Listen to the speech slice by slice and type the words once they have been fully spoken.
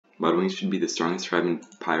Mudwings should be the strongest tribe in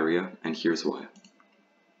Pyrea, and here's why.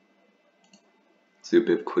 Let's do a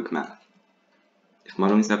bit of quick math. If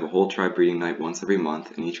mudwings have a whole tribe breeding night once every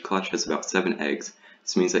month, and each clutch has about 7 eggs,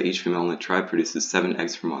 this means that each female in the tribe produces 7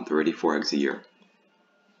 eggs per month, or 84 eggs a year.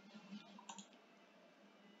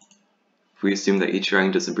 If we assume that each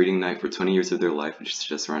dragon does a breeding night for 20 years of their life, which is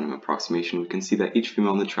just a random approximation, we can see that each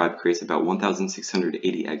female in the tribe creates about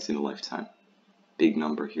 1,680 eggs in a lifetime. Big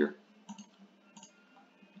number here.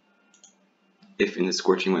 If in the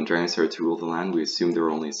scorching when dragons started to rule the land, we assume there were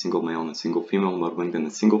only a single male and a single female mudwing, then the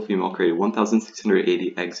single female created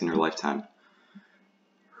 1,680 eggs in her lifetime.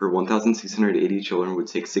 Her 1,680 children would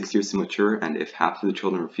take 6 years to mature, and if half of the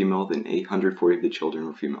children were female, then 840 of the children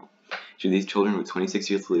were female. Each of these children would 26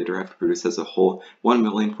 years later have produced as a whole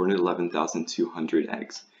 1,411,200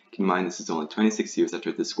 eggs. Keep in mind this is only 26 years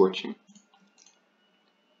after the scorching.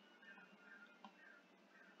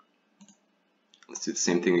 Let's do the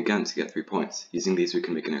same thing again to get 3 points. Using these we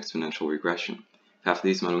can make an exponential regression. If half of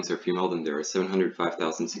these mudwings are female, then there are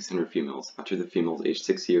 705,600 females. After the females age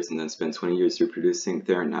 6 years and then spend 20 years reproducing,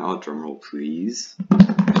 there are now, drumroll please,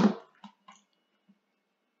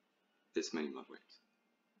 this many mudwings.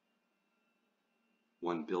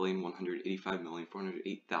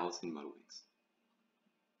 1,185,408,000 mudwings.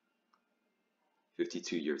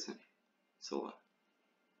 52 years in. It's a lot.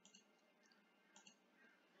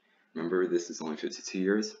 Remember, this is only 52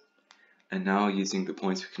 years. And now, using the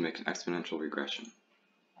points, we can make an exponential regression.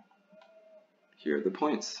 Here are the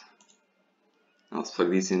points. Now let's plug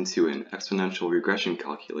these into an exponential regression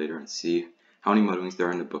calculator and see how many mudwings there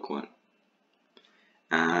are in the book 1.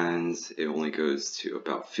 And it only goes to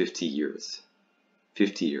about 50 years.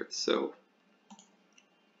 50 years, so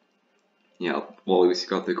yeah, well, we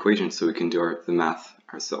got the equation so we can do the math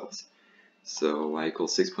ourselves. So y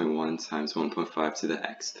equals 6.1 times 1.5 to the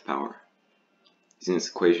xth power. Using this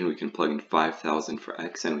equation we can plug in 5,000 for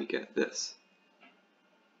x and we get this.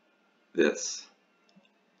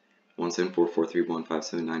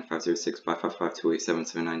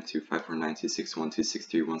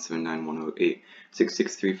 174421579255528779255492612179108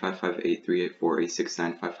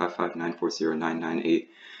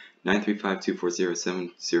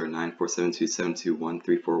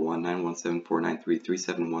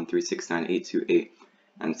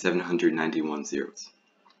 and 791 zeros.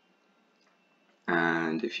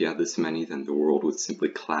 And if you have this many, then the world would simply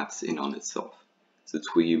collapse in on itself. So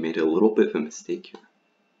Tweety made a little bit of a mistake here.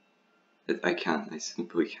 I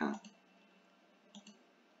simply can't.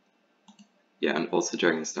 Yeah, and also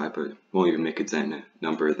dragons die, but won't even make a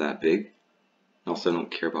number that big. Also, I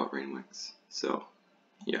don't care about rainwings, so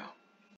yeah.